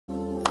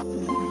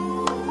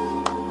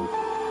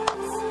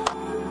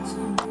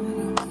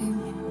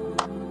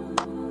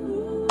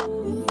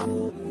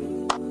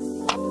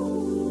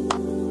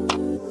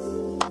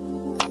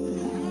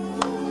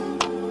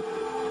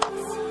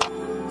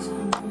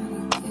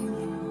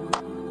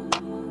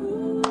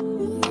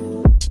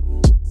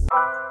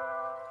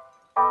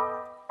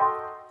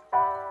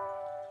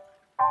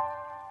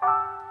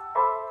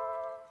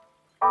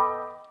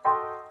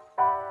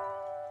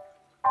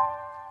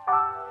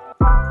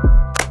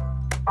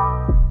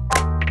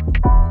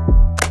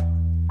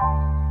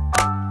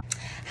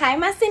Hi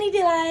my Cindy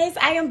Delights,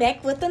 I am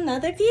back with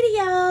another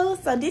video.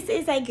 So this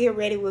is a get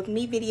ready with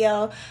me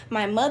video.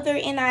 My mother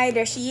and I,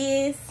 there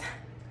she is,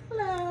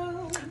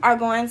 hello, are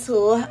going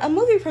to a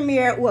movie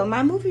premiere, well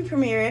my movie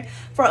premiere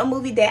for a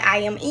movie that I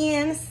am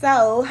in.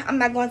 So I'm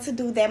not going to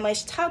do that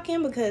much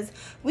talking because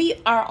we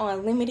are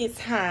on limited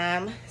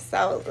time.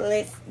 So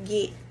let's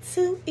get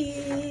to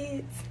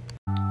it.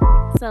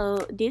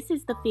 So this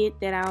is the fit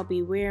that I'll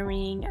be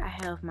wearing. I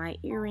have my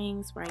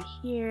earrings right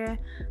here,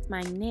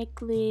 my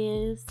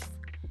necklace,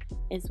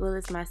 as well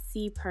as my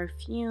Sea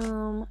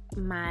perfume,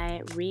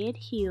 my red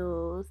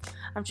heels.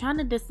 I'm trying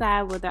to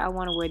decide whether I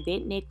want to wear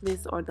that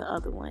necklace or the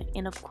other one.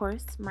 And of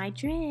course, my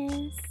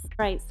dress.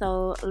 Right,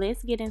 so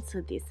let's get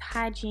into this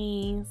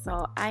hygiene.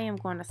 So I am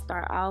going to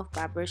start off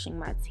by brushing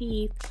my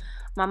teeth.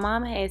 My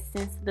mom has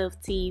sensitive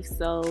teeth,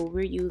 so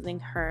we're using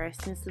her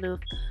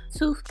sensitive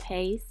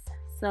toothpaste.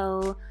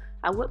 So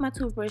I whip my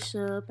toothbrush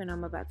up and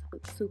I'm about to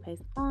put the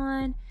toothpaste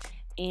on,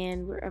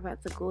 and we're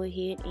about to go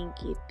ahead and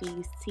get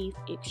these teeth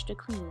extra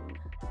clean.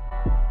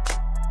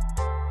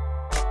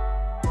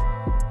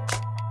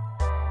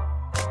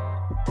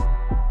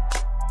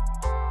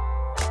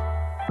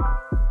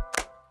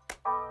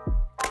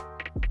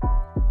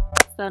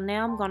 So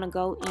now I'm gonna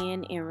go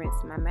in and rinse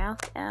my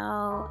mouth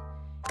out,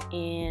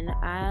 and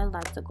I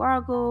like to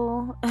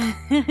gargle.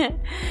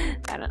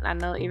 I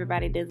know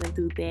everybody doesn't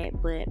do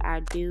that, but I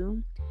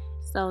do.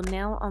 So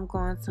now I'm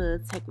going to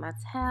take my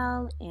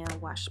towel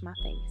and wash my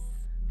face.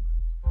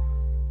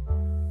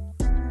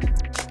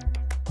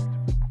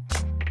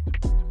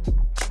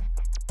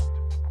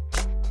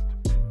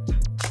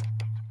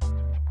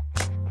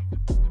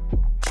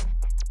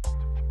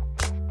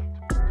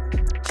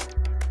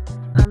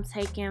 I'm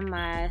taking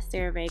my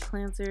CeraVe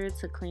cleanser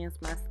to cleanse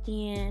my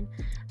skin.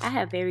 I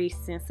have very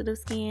sensitive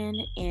skin,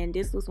 and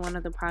this was one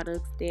of the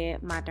products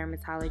that my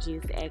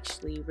dermatologist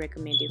actually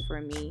recommended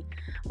for me.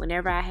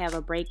 Whenever I have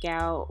a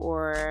breakout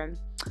or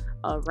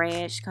a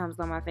rash comes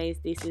on my face,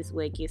 this is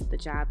what gets the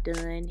job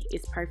done.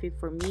 It's perfect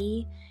for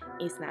me.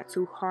 It's not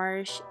too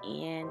harsh,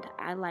 and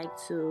I like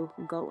to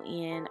go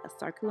in a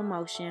circular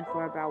motion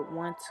for about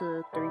 1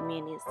 to 3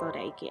 minutes so that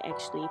it can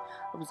actually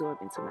absorb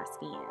into my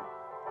skin.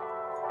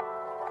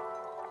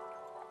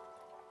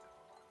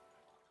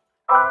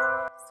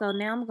 So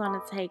now I'm going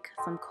to take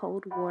some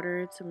cold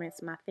water to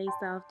rinse my face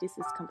off. This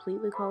is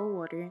completely cold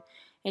water.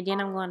 And then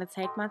I'm going to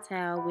take my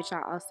towel, which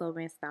I also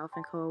rinsed off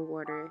in cold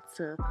water,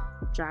 to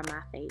dry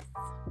my face.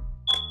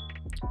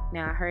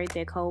 Now I heard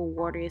that cold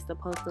water is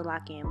supposed to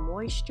lock in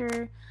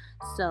moisture,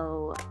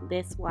 so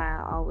that's why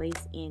I always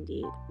end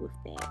it with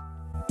that.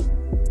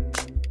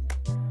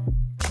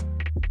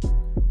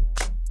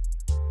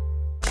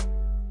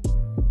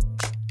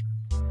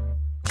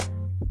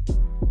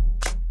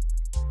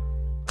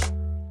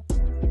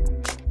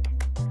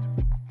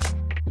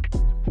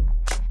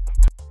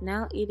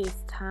 Now it is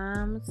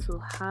time to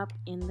hop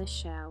in the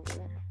shower.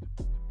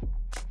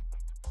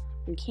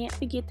 We can't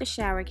forget the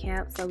shower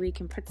cap so we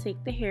can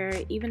protect the hair.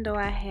 Even though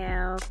I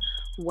have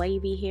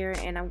wavy hair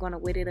and I'm going to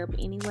wet it up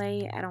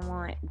anyway, I don't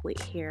want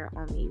wet hair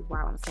on me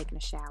while I'm taking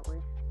a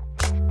shower.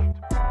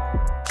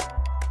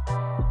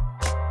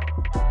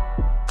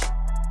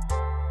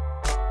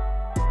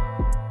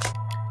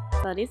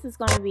 So this is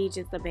going to be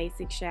just a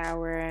basic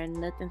shower,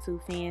 nothing too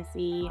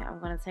fancy. I'm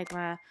going to take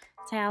my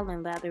towel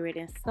and lather it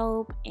in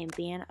soap, and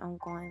then I'm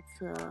going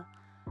to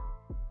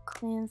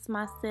cleanse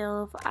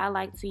myself. I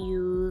like to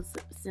use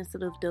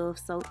Sensitive Dove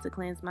soap to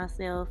cleanse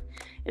myself.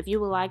 If you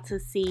would like to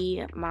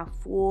see my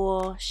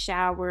full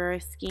shower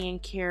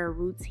skincare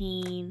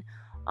routine,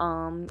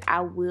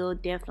 I will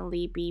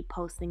definitely be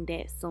posting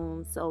that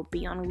soon, so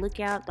be on the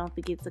lookout. Don't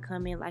forget to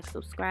comment, like,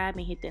 subscribe,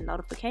 and hit that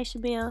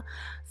notification bell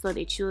so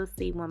that you'll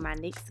see when my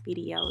next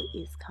video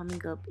is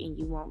coming up and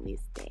you won't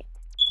miss that.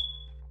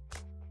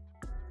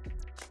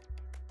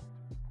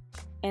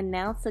 And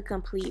now to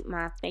complete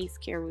my face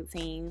care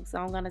routine. So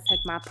I'm going to take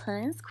my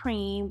Pond's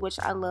cream, which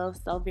I love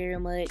so very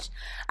much.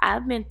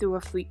 I've been through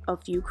a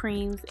few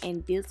creams,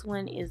 and this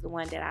one is the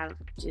one that I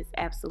just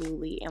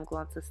absolutely am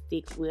going to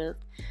stick with.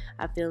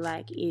 I feel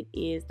like it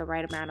is the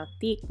right amount of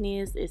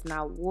thickness, it's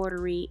not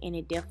watery, and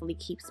it definitely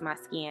keeps my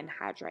skin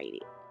hydrated.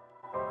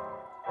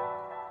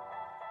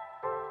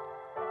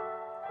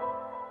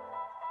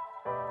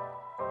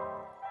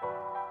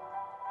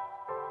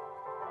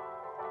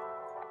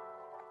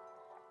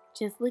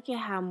 Just look at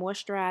how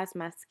moisturized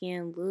my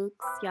skin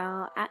looks,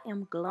 y'all. I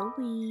am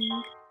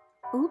glowing.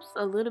 Oops,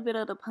 a little bit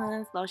of the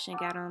Pond's lotion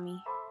got on me.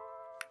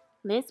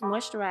 Let's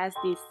moisturize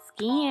this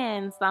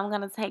skin. So I'm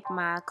going to take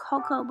my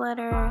cocoa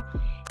butter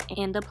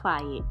and apply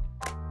it.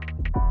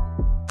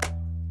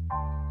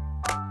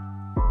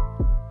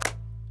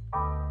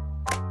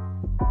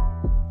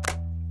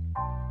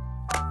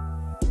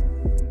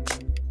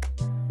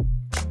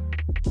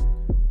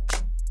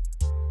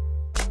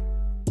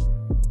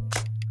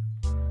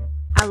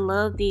 I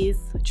love these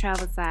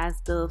travel size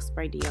Dove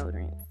spray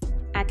deodorants.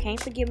 I can't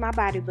forget my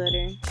body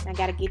butter. I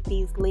gotta get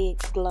these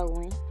legs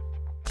glowing.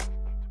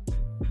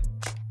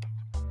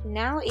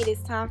 Now it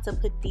is time to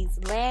put these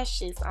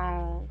lashes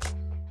on.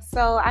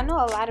 So I know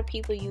a lot of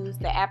people use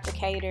the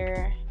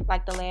applicator,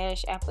 like the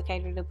lash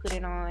applicator, to put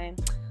it on,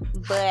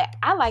 but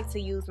I like to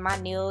use my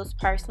nails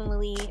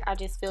personally. I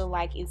just feel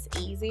like it's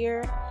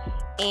easier,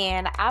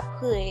 and I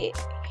put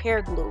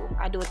hair glue.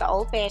 I do it the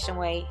old-fashioned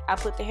way. I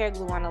put the hair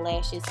glue on the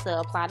lashes to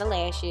apply the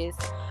lashes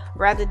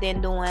rather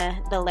than doing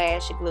the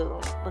lash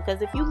glue,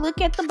 because if you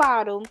look at the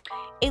bottle,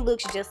 it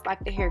looks just like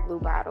the hair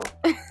glue bottle.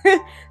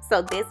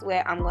 So this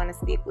way I'm going to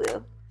stick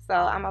with. So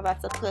I'm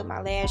about to put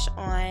my lash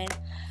on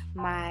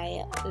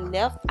my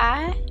left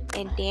eye,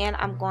 and then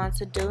I'm going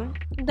to do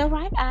the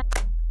right eye.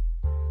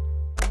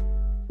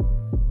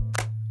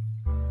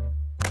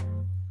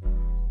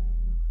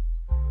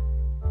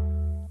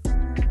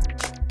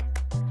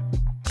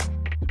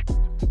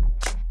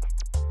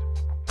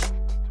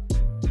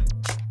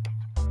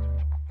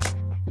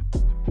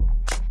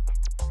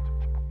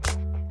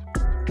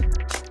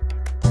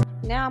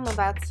 Now I'm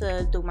about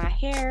to do my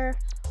hair.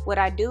 What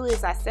I do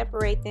is I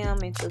separate them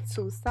into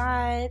two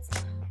sides.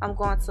 I'm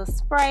going to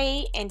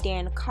spray and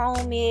then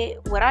comb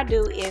it. What I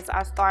do is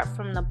I start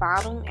from the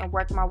bottom and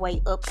work my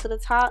way up to the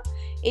top.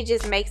 It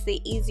just makes it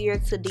easier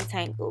to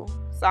detangle.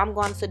 So I'm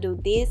going to do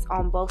this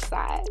on both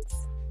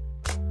sides.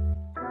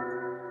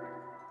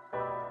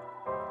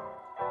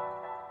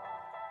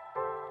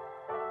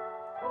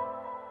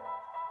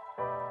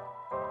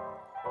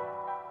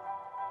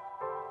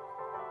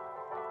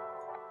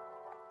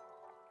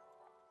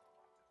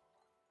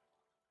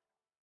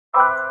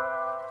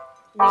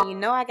 Now you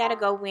know I gotta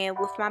go in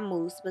with my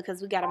mousse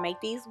because we gotta make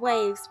these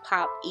waves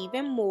pop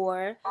even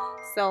more.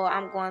 So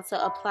I'm going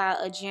to apply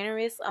a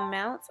generous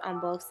amount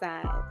on both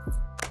sides.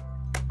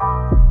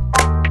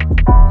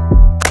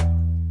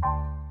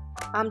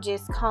 I'm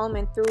just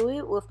combing through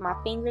it with my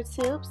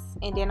fingertips,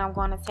 and then I'm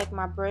going to take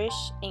my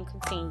brush and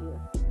continue.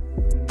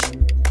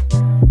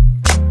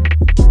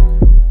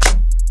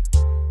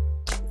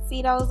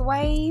 See those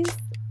waves?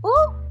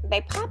 Ooh,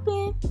 they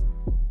popping.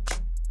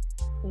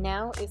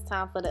 Now it's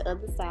time for the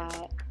other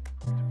side.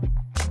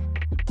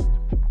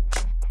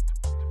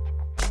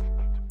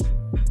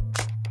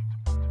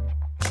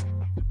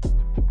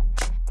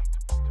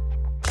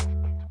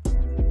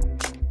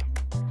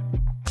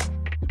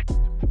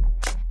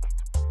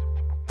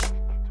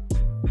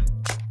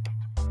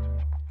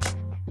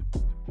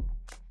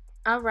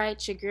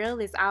 Alright, your girl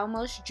is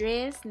almost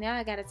dressed. Now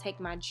I gotta take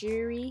my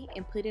jewelry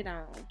and put it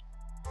on.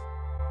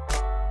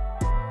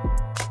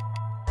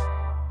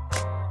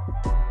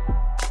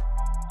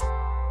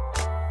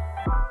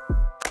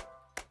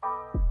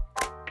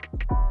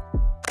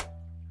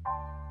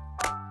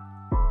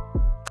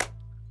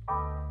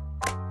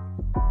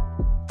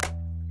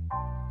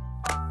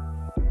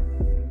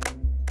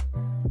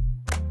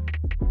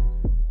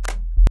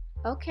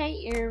 Okay,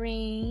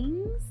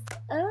 earrings.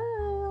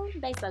 Oh,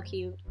 they so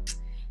cute.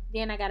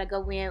 Then I gotta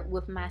go in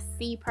with my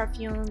C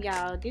perfume,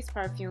 y'all. This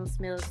perfume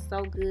smells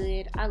so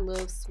good. I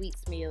love sweet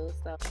smells.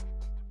 So,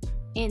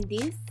 and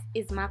this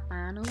is my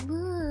final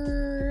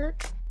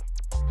look.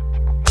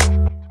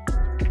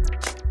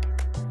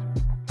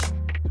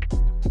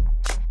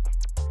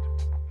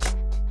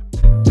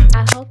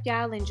 I hope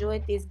y'all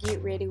enjoyed this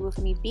get ready with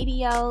me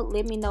video.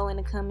 Let me know in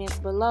the comments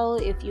below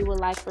if you would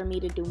like for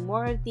me to do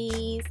more of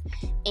these,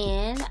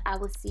 and I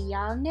will see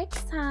y'all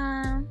next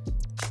time.